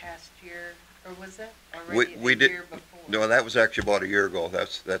this past year? Or was that already We a did, year before? No, that was actually about a year ago.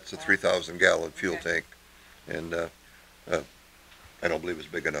 That's a 3,000-gallon fuel tank. And I don't believe it's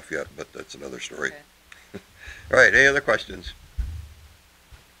big enough yet, but that's another story. Okay. All right, any other questions?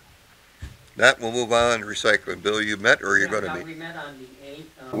 That will move on to recycling. Bill, you met or you're going to meet? We met on the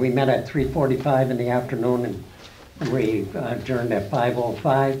 8th. We met at 3:45 in the afternoon, and we adjourned at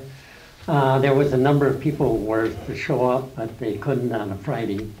 5:05. There was a number of people who were to show up, but they couldn't on a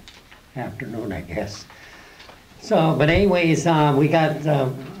Friday afternoon, I guess. So, but anyways,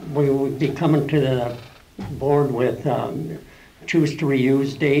 we will be coming to the board with choose to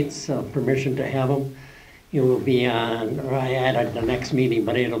reuse dates, permission to have them. It will be on, or I added the next meeting,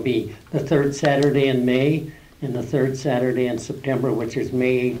 but it'll be the third Saturday in May and the third Saturday in September, which is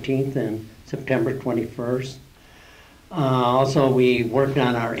May 18th and September 21st. Also, we worked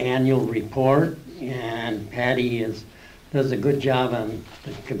on our annual report, and Patty does a good job on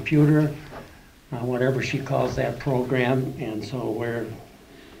the computer, whatever she calls that program, and so we're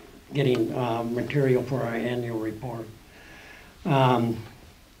getting material for our annual report.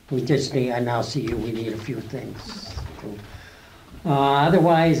 We just need, I now see you, we need a few things.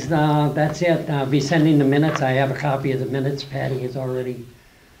 Otherwise, that's it. I'll be sending the minutes. I have a copy of the minutes. Patty has already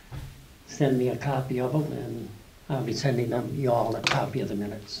sent me a copy of them, and I'll be sending you all a copy of the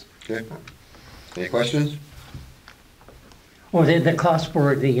minutes. Okay. Any questions? Well, the cost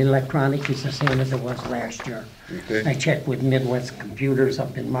for the electronic is the same as it was last year. Okay. I checked with Midwest Computers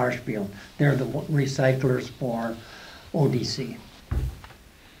up in Marshfield. They're the recyclers for ODC.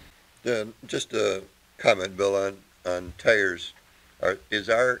 Just a comment, Bill, on tires.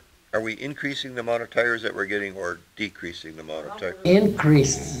 Are we increasing the amount of tires that we're getting or decreasing the amount of tires?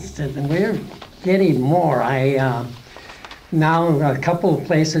 Increased, we're getting more. Now a couple of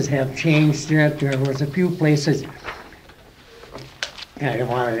places have changed it. There was a few places, I don't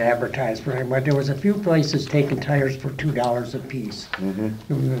want to advertise for it, but there was a few places taking tires for $2 a piece.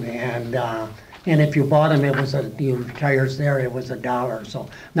 And if you bought them, it was the tires there, it was $1. So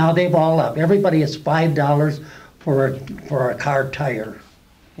now they've all up. Everybody is $5 for a car tire.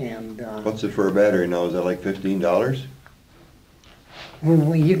 And What's it for a battery now? Is that like $15?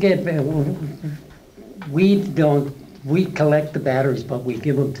 when you get, we collect the batteries, but we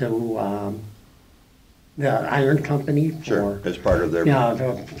give them to the iron company. Sure, as part of their...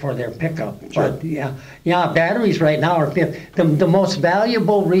 Yeah, for their pickup. Sure. But yeah, batteries right now are, the most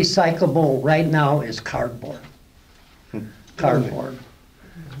valuable recyclable right now is cardboard. Cardboard.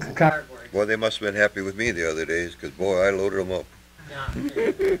 Well, they must have been happy with me the other days, because boy, I loaded them up.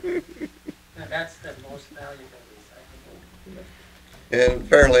 That's the most valuable recyclable. And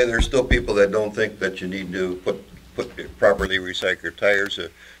apparently, there's still people that don't think that you need to properly recycle your tires.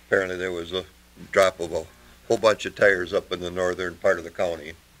 Apparently, there was a drop of a whole bunch of tires up in the northern part of the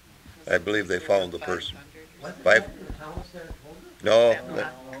county. I believe they found the person. No,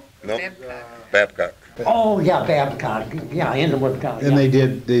 Babcock. Oh, yeah, Babcock, yeah, in the Woodcock. And they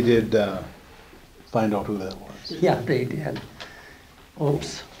did find out who that was. Yeah, they did.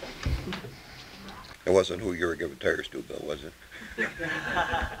 Oops. It wasn't who you were giving tires to, Bill, was it?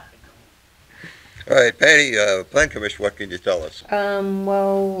 All right, Patty, Plan Commission, what can you tell us?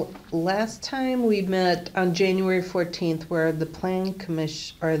 Well, last time we met on January 14th, where the Plan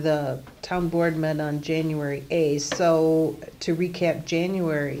Commission, or the Town Board met on January 8th. So to recap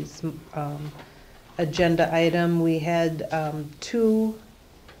January's agenda item, we had 2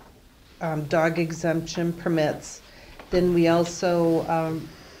 dog exemption permits. Then we also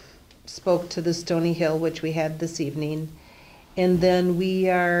spoke to the Stony Hill, which we had this evening. And then we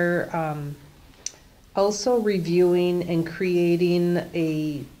are also reviewing and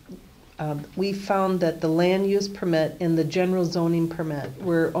creating we found that the land use permit and the general zoning permit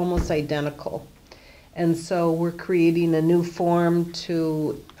were almost identical. And so we're creating a new form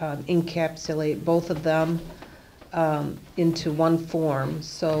to encapsulate both of them into one form.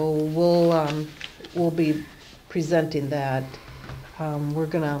 So we'll be presenting that.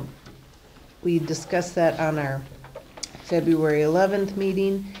 We discussed that on our February 11th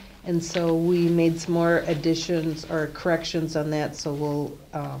meeting, and so we made some more additions or corrections on that, so we'll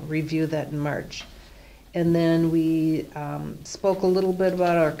review that in March. And then we spoke a little bit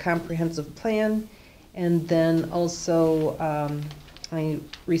about our comprehensive plan, and then also I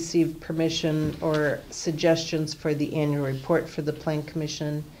received permission or suggestions for the annual report for the Plan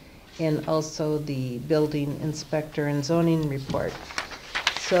Commission, and also the building inspector and zoning report.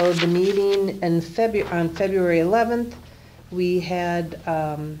 So the meeting on February 11th, we had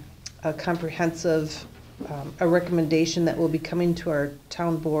a comprehensive, a recommendation that will be coming to our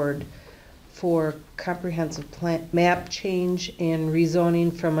town board for comprehensive plan, map change and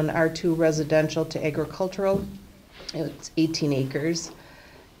rezoning from an R2 residential to agricultural. It's 18 acres.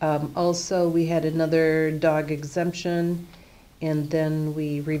 Also, we had another dog exemption, and then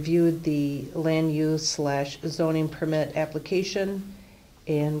we reviewed the land use / zoning permit application,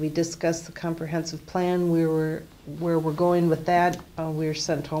 and we discussed the comprehensive plan. Where we're going with that. We were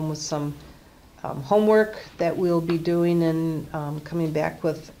sent home with some homework that we'll be doing and coming back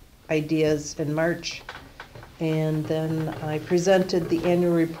with ideas in March. And then I presented the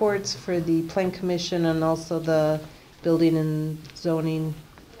annual reports for the Plan Commission and also the Building and Zoning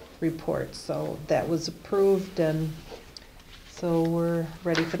report. So that was approved, and so we're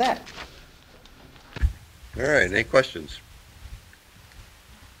ready for that. All right, any questions?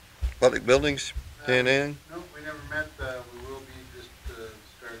 Public buildings, Dan? No, we never met. We will be just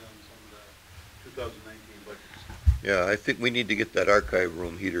starting on some of the 2019 budgets. Yeah, I think we need to get that archive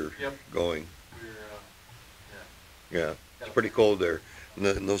room heater Yep. going. We're, Yeah, it's pretty cold there.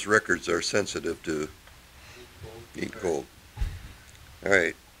 And those records are sensitive to heat and cold. All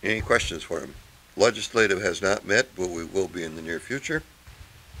right, any questions for him? Legislative has not met, but we will be in the near future.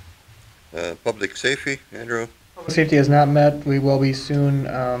 Public safety, Andrew? Safety has not met. We will be soon.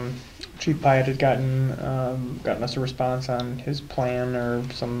 Chief Pyatt had gotten us a response on his plan or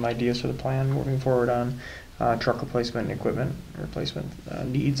some ideas for the plan moving forward on truck replacement and equipment replacement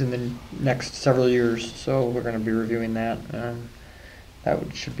needs in the next several years. So we're going to be reviewing that.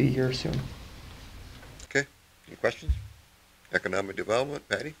 Should be here soon. Okay, any questions? Economic development,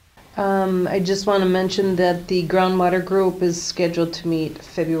 Patty? I just want to mention that the groundwater group is scheduled to meet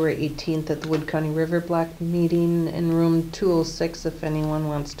February 18th at the Wood County River Block meeting in room 206 if anyone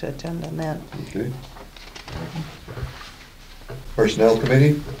wants to attend on that. Okay. Personnel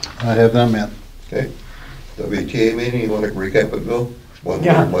committee? I have not met. Okay. WTA meeting, you want to recap it, Bill? Wasn't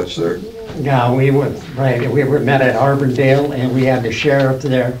Yeah. much there. Yeah, we were met at Auburndale, and we had the sheriff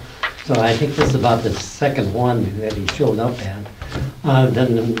there. So I think this is about the second one that he showed up at.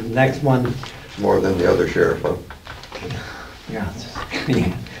 Then the next one, More than the other sheriff, huh? yeah,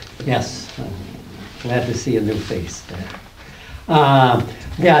 yes, glad to see a new face there.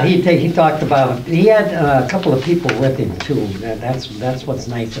 Yeah, he talked about, he had a couple of people with him too. That's what's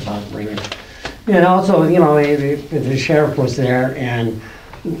nice about bringing. And also, the sheriff was there, and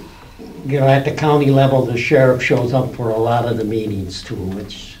at the county level, the sheriff shows up for a lot of the meetings too,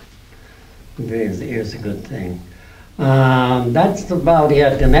 which is a good thing. That's about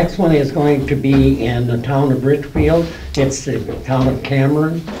it. The next one is going to be in the town of Richfield. It's the town of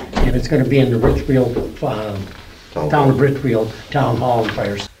Cameron, and it's going to be in the Richfield, town of Richfield Town Hall and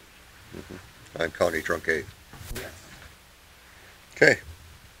Fire. On County Trunk 8. Okay.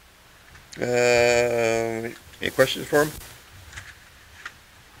 Any questions for him?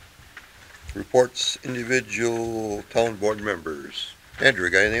 Reports, individual town board members. Andrew,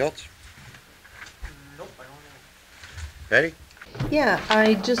 got anything else? Patty? Yeah,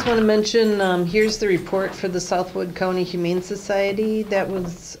 I just want to mention, here's the report for the Southwood County Humane Society that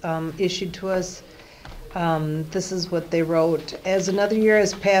was issued to us. This is what they wrote. As another year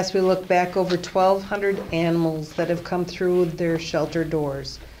has passed, we look back over 1,200 animals that have come through their shelter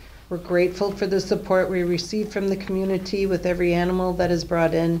doors. We're grateful for the support we receive from the community with every animal that is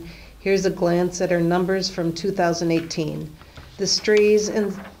brought in. Here's a glance at our numbers from 2018. The strays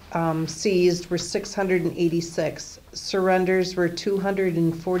and seized were 686. Surrenders were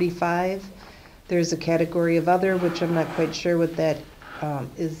 245. There's a category of other, which I'm not quite sure what that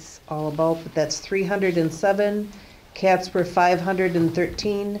is all about, but that's 307. Cats were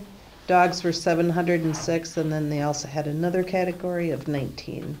 513. Dogs were 706, and then they also had another category of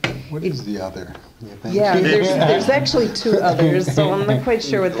 19. What is the other? Yeah, there's actually two others, so I'm not quite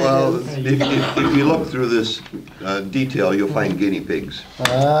sure what that is. If you look through this detail, you'll find guinea pigs.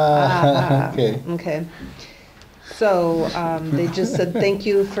 Okay. Okay. So they just said thank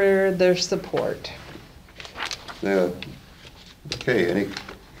you for their support. Yeah. Okay,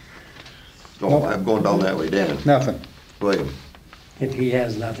 no, I'm going down that way, Dan. Nothing. William? If he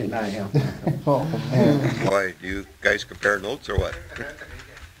has nothing, I have. Why, do you guys compare notes or what?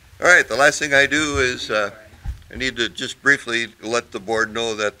 All right, the last thing I do is I need to just briefly let the board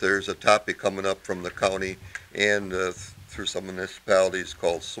know that there's a topic coming up from the county and through some municipalities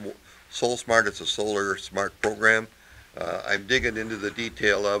called Soul Smart. It's a solar smart program. I'm digging into the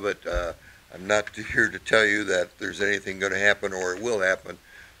detail of it. I'm not here to tell you that there's anything going to happen or it will happen,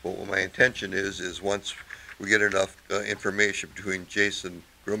 but what my intention is once we get enough information between Jason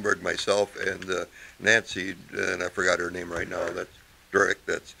Grunberg, myself, and Nancy, and I forgot her name right now,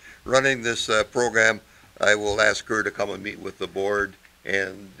 that's running this program, I will ask her to come and meet with the board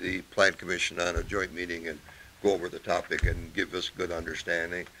and the Plan Commission on a joint meeting and go over the topic and give us good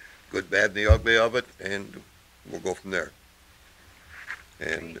understanding, good, bad, and the ugly of it, and we'll go from there.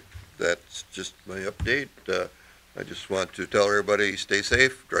 And that's just my update. I just want to tell everybody, stay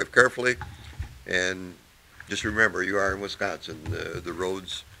safe, drive carefully, and just remember, you are in Wisconsin. The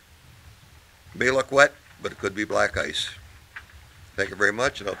roads may look wet, but it could be black ice. Thank you very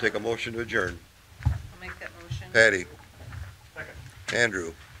much, and I'll take a motion to adjourn. I'll make that motion. Patty? Second.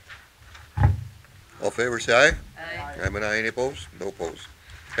 Andrew? All in favor, say aye. Aye. I'm an aye, any opposed? No opposed.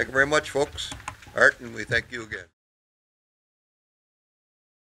 Thank you very much, folks. Art, and we thank you again.